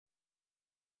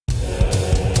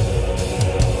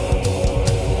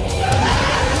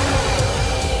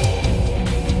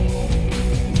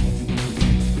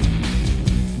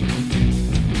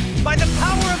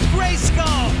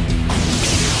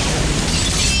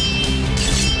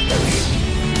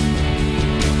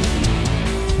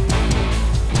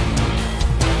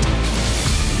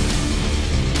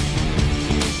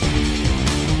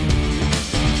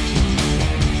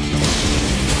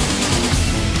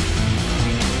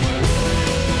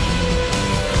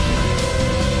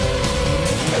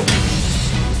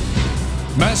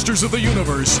Masters of the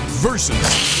Universe versus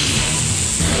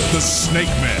the Snake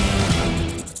Men.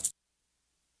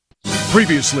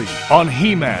 Previously on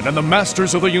He-Man and the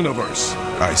Masters of the Universe.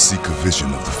 I seek a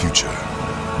vision of the future.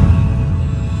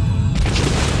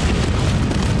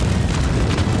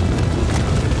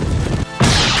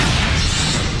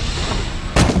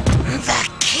 The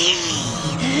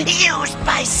key used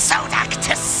by Ssstolen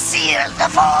to seal the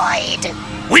void.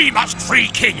 We must free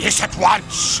King Hssss at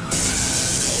once.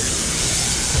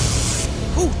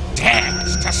 Who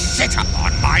dares to sit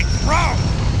upon my throne?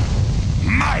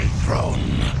 My throne.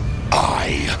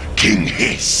 I, King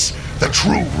Hssss, the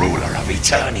true ruler of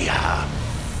Eternia.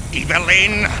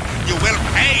 Evil-Lyn, you will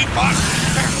pay for...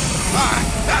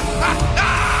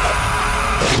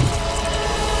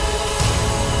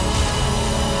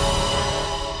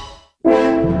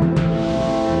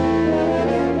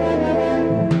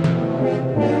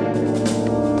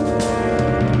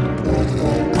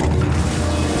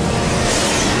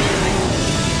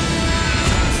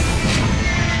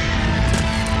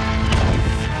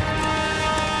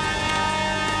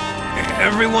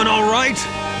 Everyone all right?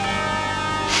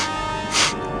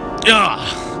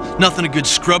 Nothing a good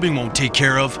scrubbing won't take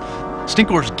care of.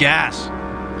 Stinkor's gas.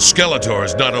 Skeletor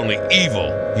is not only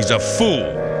evil, he's a fool.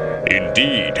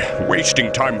 Indeed,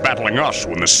 wasting time battling us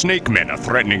when the Snake Men are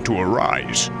threatening to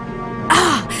arise.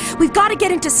 We've got to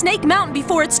get into Snake Mountain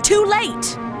before it's too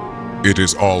late. It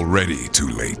is already too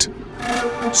late.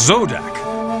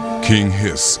 Zodak. King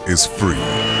Hssss is free.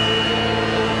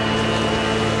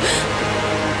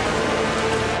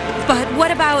 But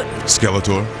what about...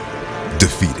 Skeletor,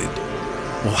 defeated.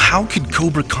 Well, how could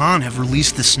Cobra Khan have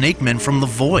released the Snake Men from the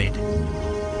void?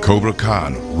 Cobra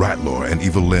Khan, Ratlor, and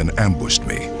Evil-Lyn ambushed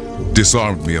me,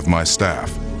 disarmed me of my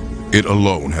staff. It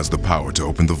alone has the power to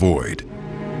open the void.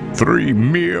 3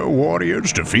 mere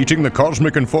warriors defeating the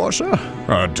Cosmic Enforcer?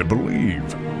 Hard to believe.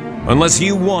 Unless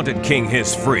you wanted King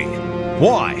Hssss free.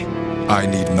 Why? I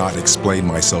need not explain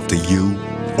myself to you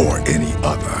or any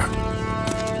other.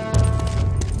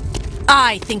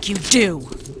 I think you do.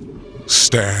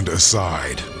 Stand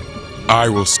aside. I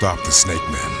will stop the Snake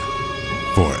Men.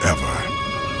 Forever.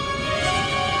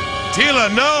 Tila,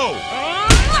 no!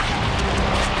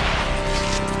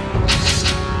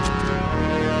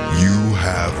 You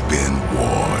have been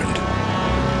warned.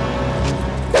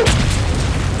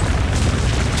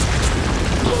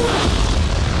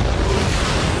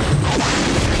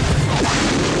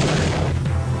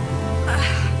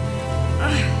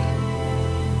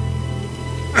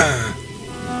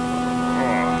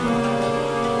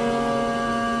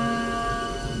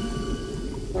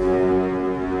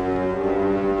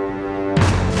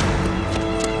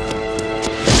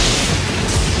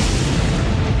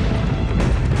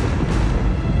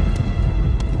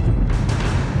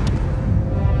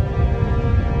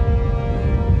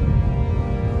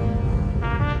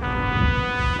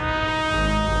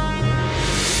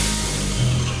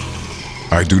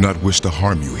 I do not wish to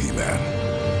harm you,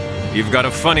 He-Man. You've got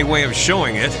a funny way of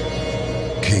showing it.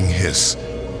 King Hssss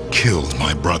killed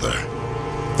my brother.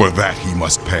 For that he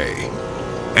must pay.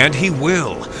 And he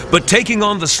will. But taking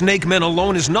on the Snake Men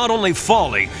alone is not only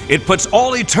folly, it puts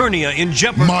all Eternia in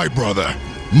jeopardy. My brother,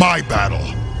 my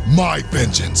battle, my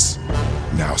vengeance.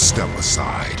 Now step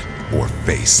aside or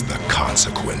face the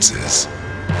consequences.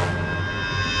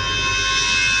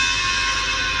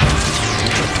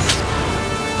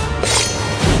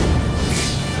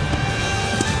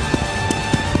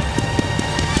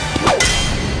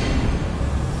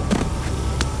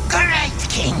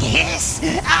 King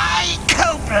Hssss, I,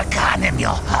 Cobra Khan, am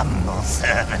your humble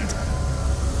servant.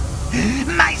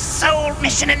 My sole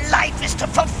mission in life is to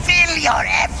fulfill your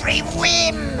every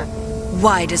whim.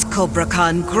 Why does Cobra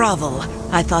Khan grovel?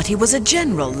 I thought he was a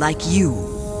general like you.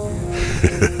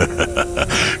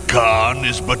 Khan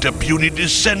is but a puny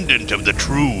descendant of the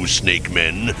true Snake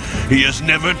Men. He has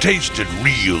never tasted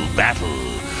real battle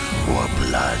or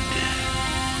blood.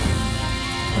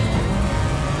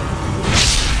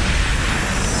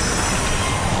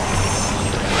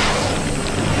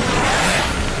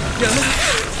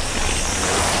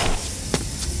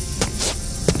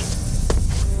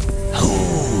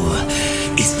 Who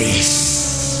is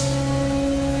this?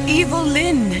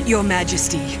 Evil-Lyn, Your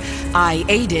Majesty. I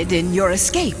aided in your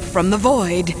escape from the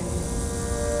void.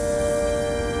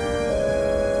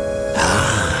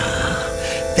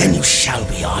 Then you shall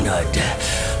be honored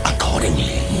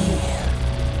accordingly.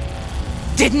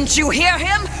 Didn't you hear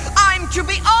him? I'm to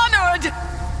be honored!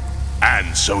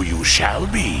 And so you shall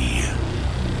be.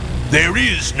 There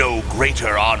is no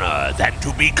greater honor than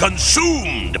to be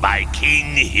consumed by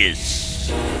King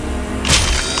Hssss.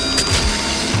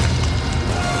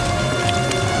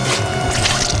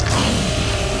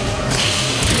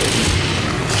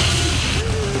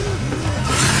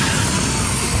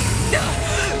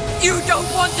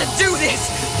 want to do this!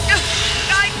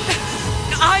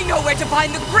 I know where to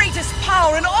find the greatest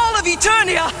power in all of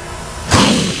Eternia!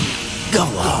 Go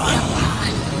on.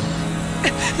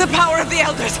 The power of the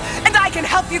Elders, and I can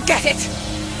help you get it!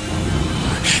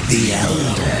 The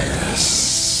Elders.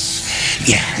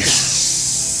 Yes.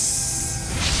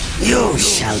 You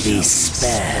shall be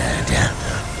spared.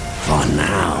 For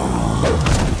now.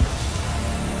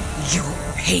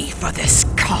 You'll pay for this,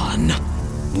 Khan.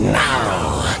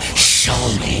 Now, show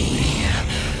me.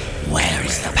 Where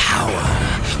is the power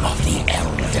of the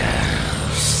Elders?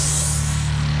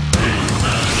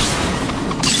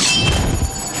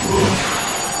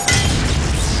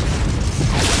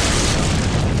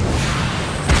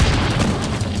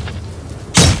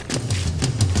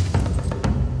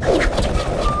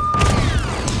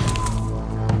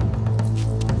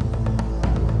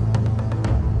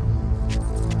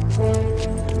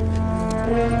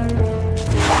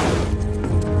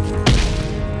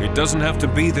 It doesn't have to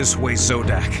be this way,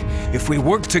 Zodak. If we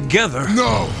work together...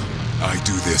 No! I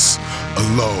do this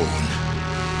alone.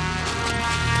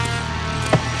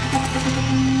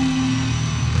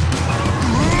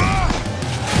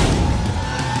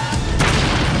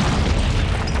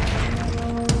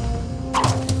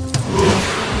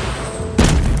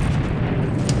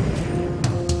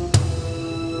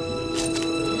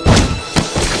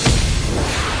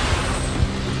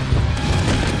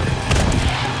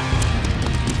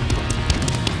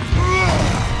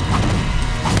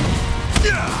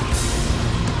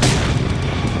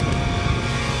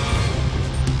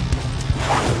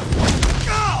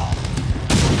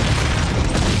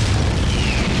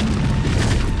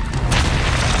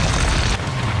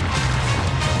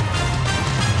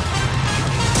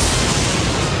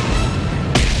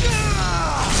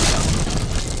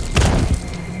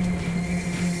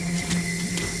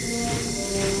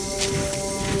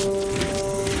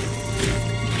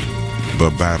 The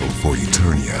battle for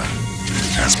Eternia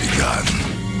has begun.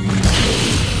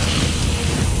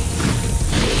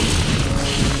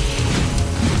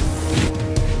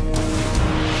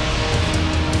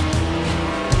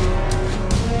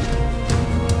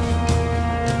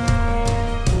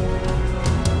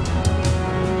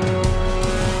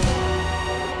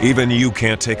 Even you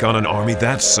can't take on an army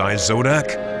that size,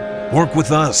 Zodak. Work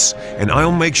with us, and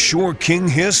I'll make sure King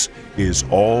Hssss is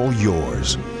all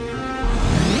yours.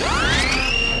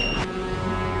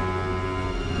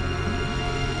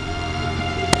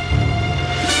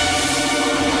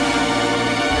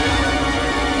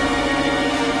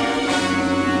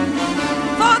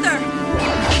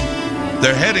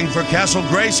 They're heading for Castle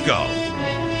Grayskull.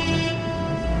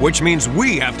 Which means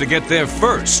we have to get there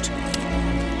first.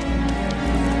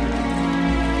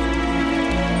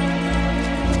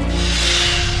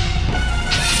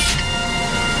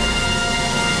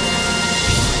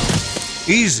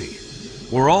 Easy.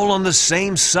 We're all on the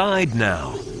same side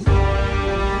now.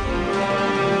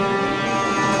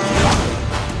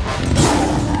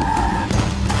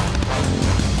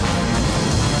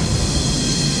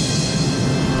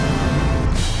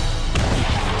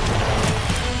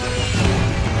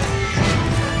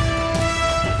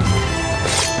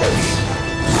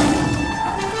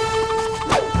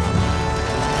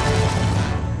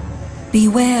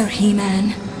 Beware,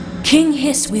 He-Man. King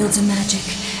Hssss wields a magic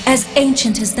as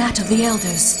ancient as that of the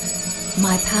Elders.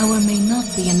 My power may not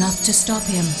be enough to stop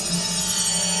him.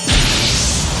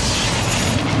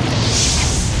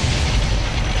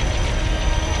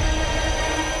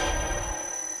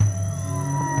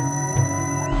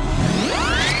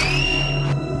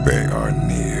 They are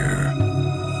near.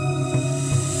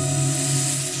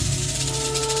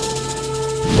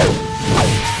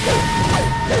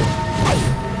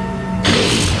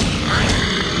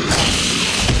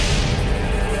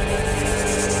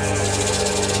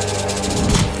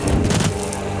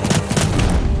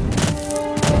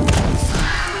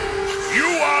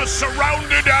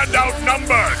 Surrounded and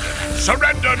outnumbered.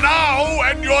 Surrender now,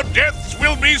 and your deaths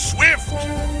will be swift.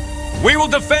 We will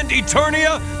defend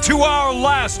Eternia to our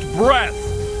last breath.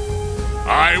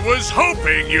 I was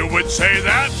hoping you would say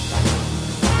that.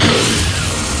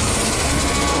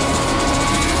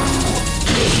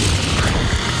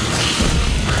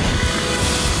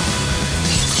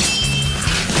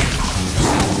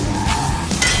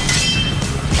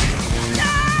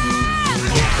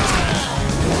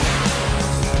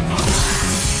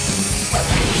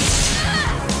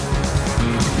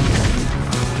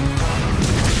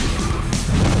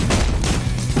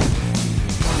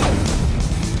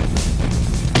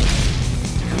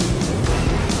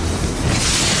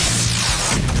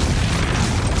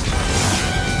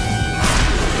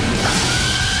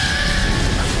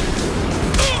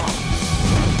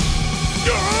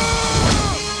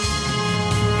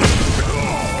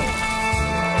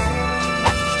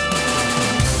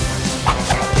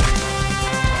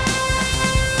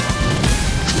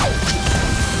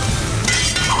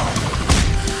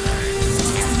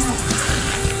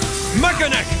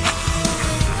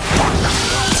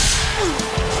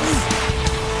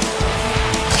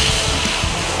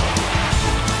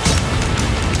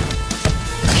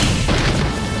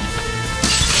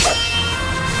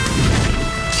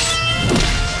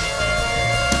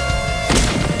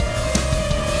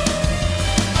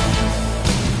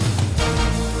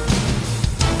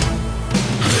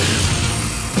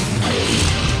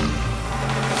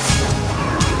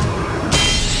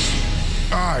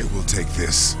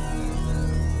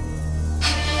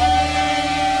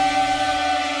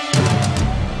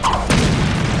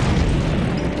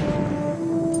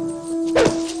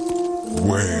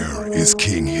 is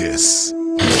King Hssss.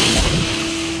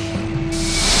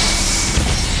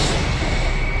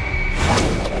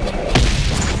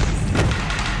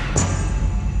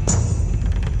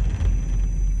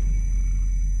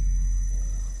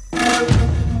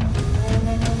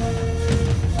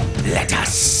 Let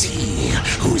us see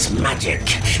whose magic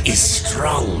is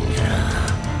stronger.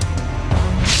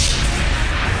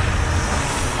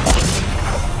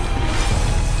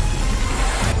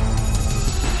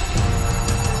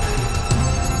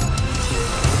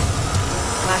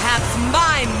 Perhaps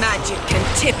my magic can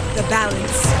tip the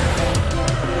balance.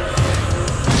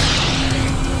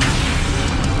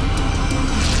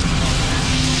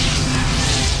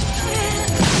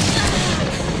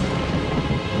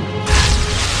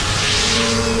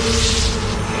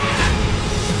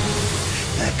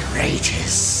 The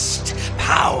greatest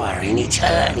power in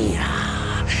Eternia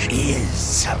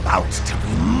is about to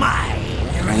be mine.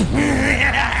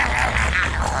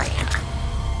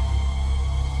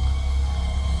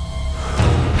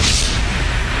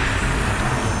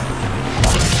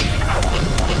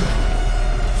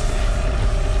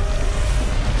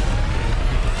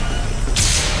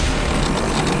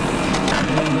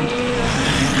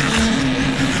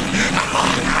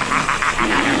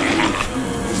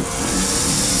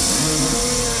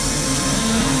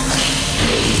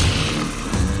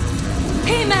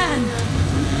 He-Man!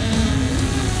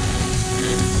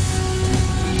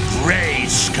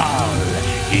 Grayskull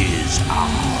is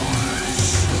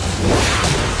ours.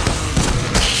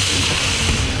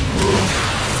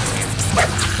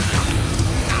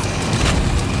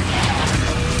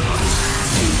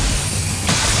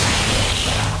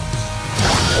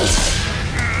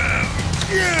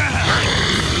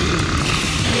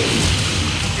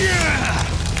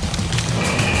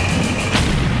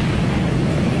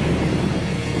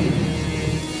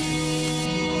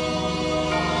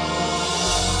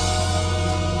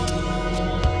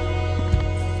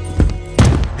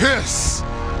 Hssss!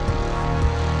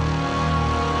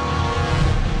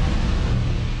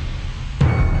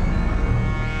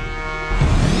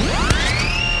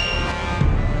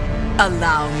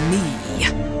 Allow me.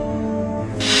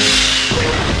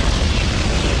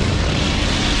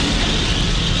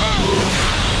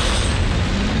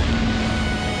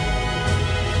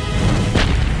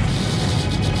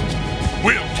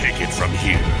 We'll take it from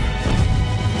here.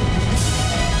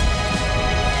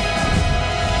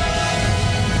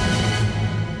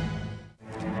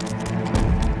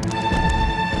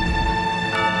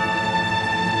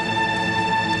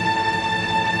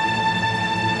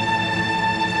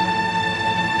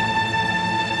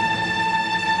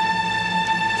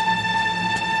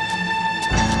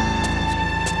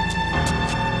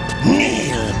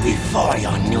 Kneel before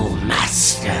your new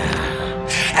master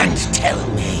and tell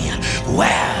me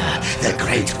where the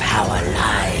great power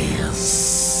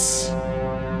lies.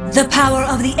 The power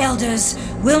of the Elders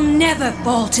will never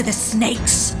fall to the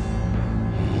snakes.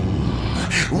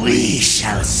 We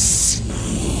shall see.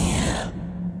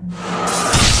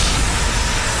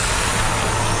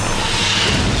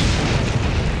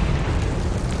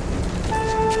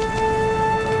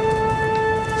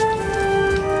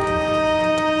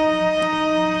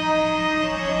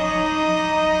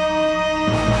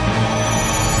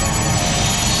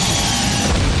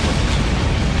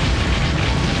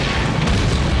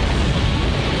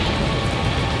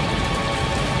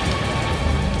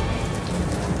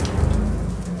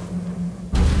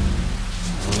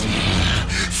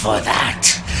 For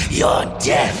that, your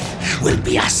death will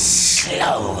be a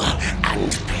slow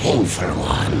and painful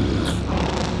one.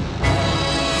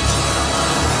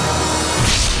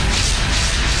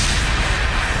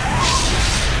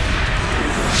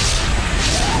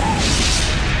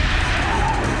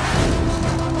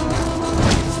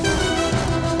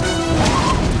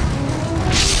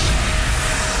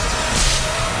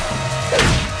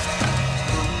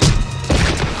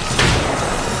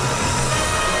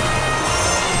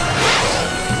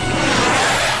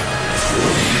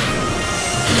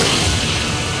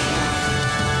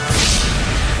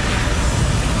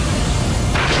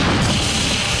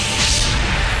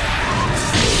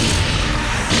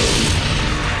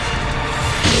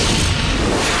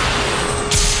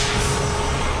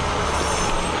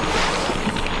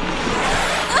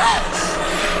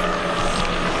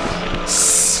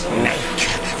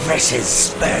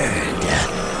 Versus bird.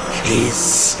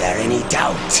 Is there any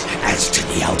doubt as to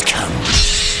the outcome?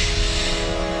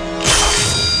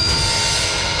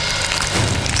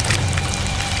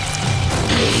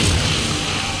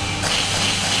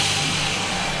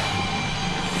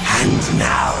 And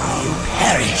now you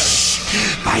perish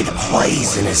by the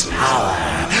poisonous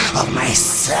power of my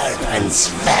serpent's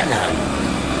venom.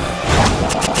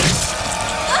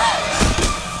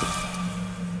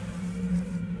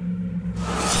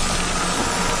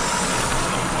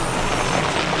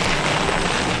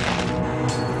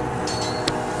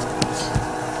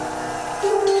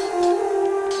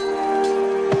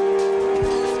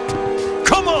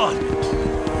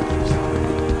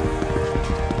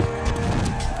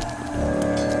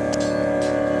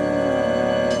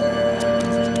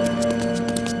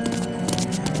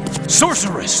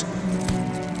 Sorceress!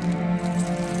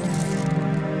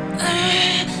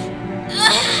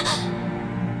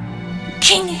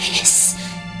 King Hssss!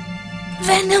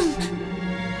 Venom!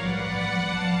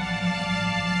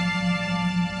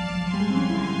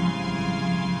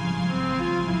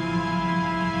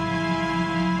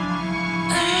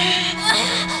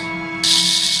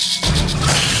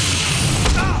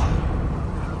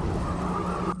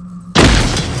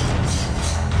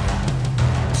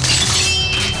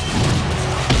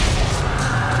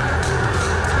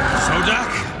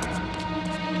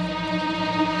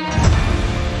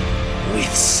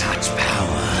 With such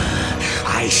power,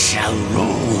 I shall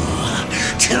rule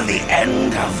till the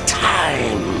end of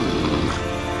time.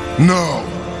 No,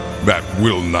 that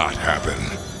will not happen.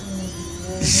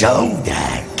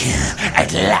 Zodak,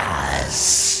 at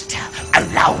last.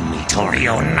 Allow me to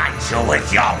reunite you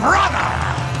with your brother.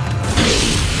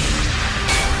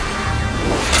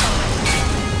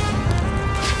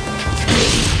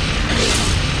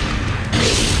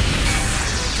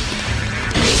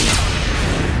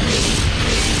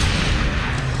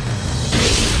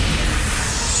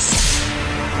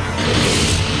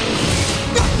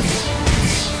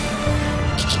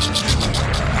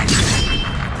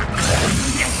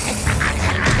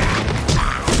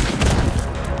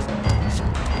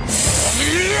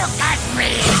 Look at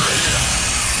me!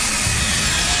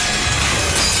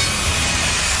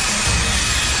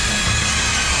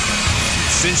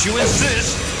 Since you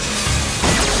insist.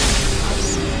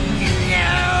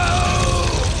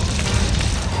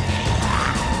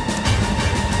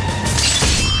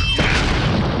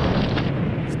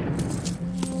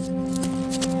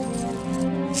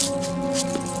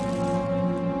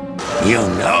 You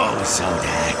know,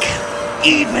 Zodak,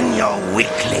 even your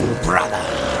weakling brother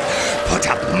put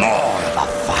up more of a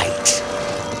fight.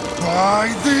 By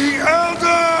the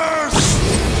Elders!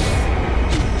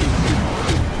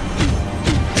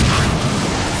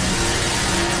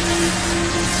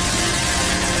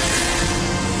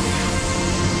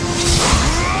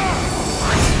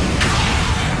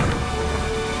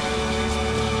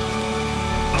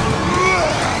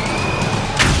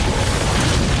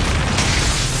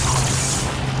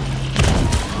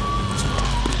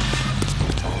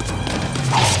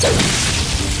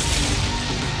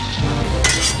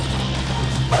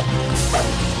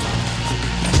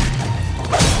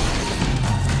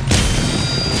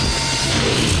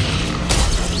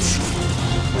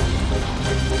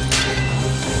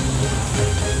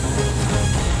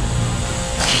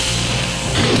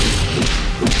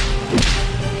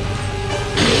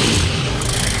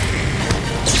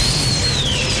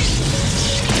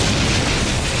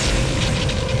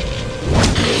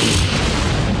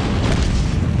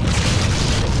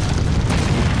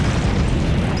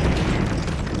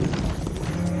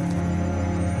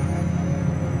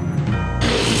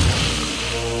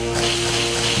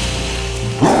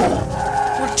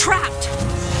 Trapped!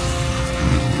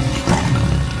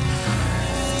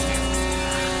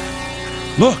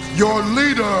 Look! Your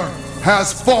leader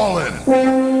has fallen!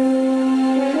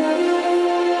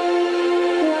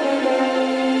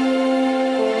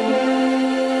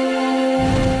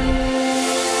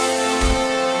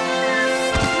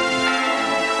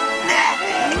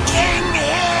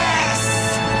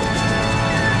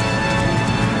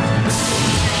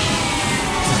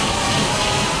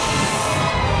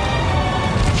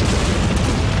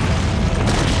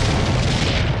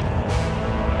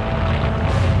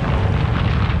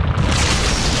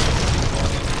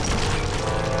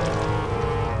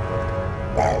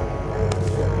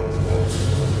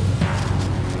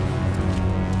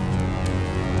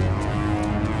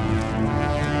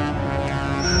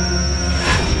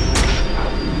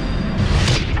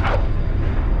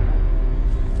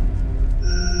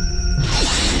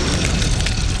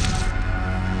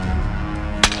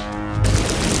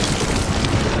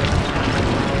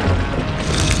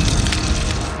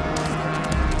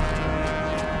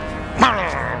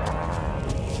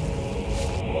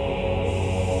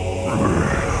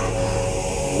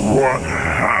 What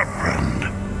happened?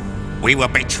 We were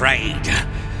betrayed.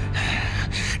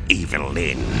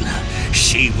 Evil-Lyn.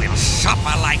 She will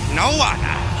suffer like no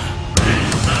other.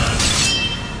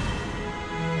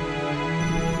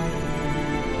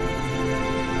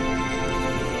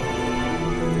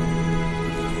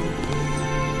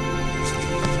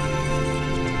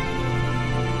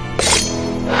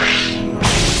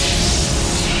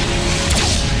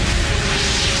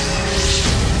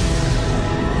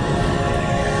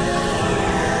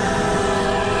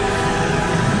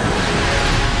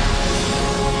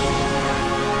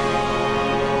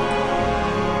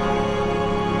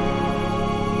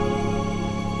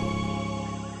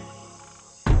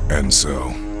 And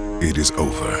so, it is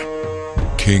over.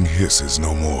 King Hssss is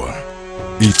no more.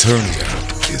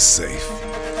 Eternia is safe.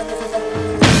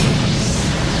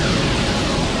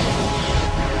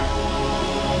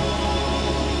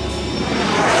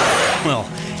 Well,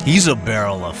 he's a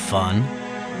barrel of fun.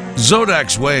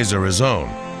 Zodak's ways are his own,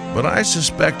 but I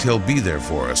suspect he'll be there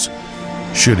for us,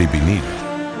 should he be needed.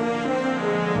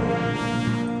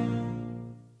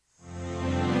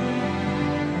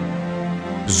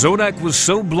 Zodak was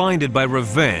so blinded by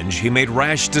revenge, he made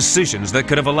rash decisions that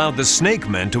could have allowed the Snake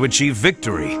Men to achieve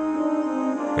victory.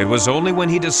 It was only when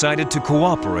he decided to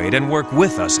cooperate and work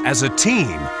with us as a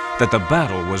team that the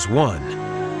battle was won.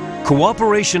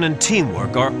 Cooperation and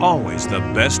teamwork are always the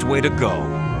best way to go.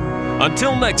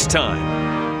 Until next time,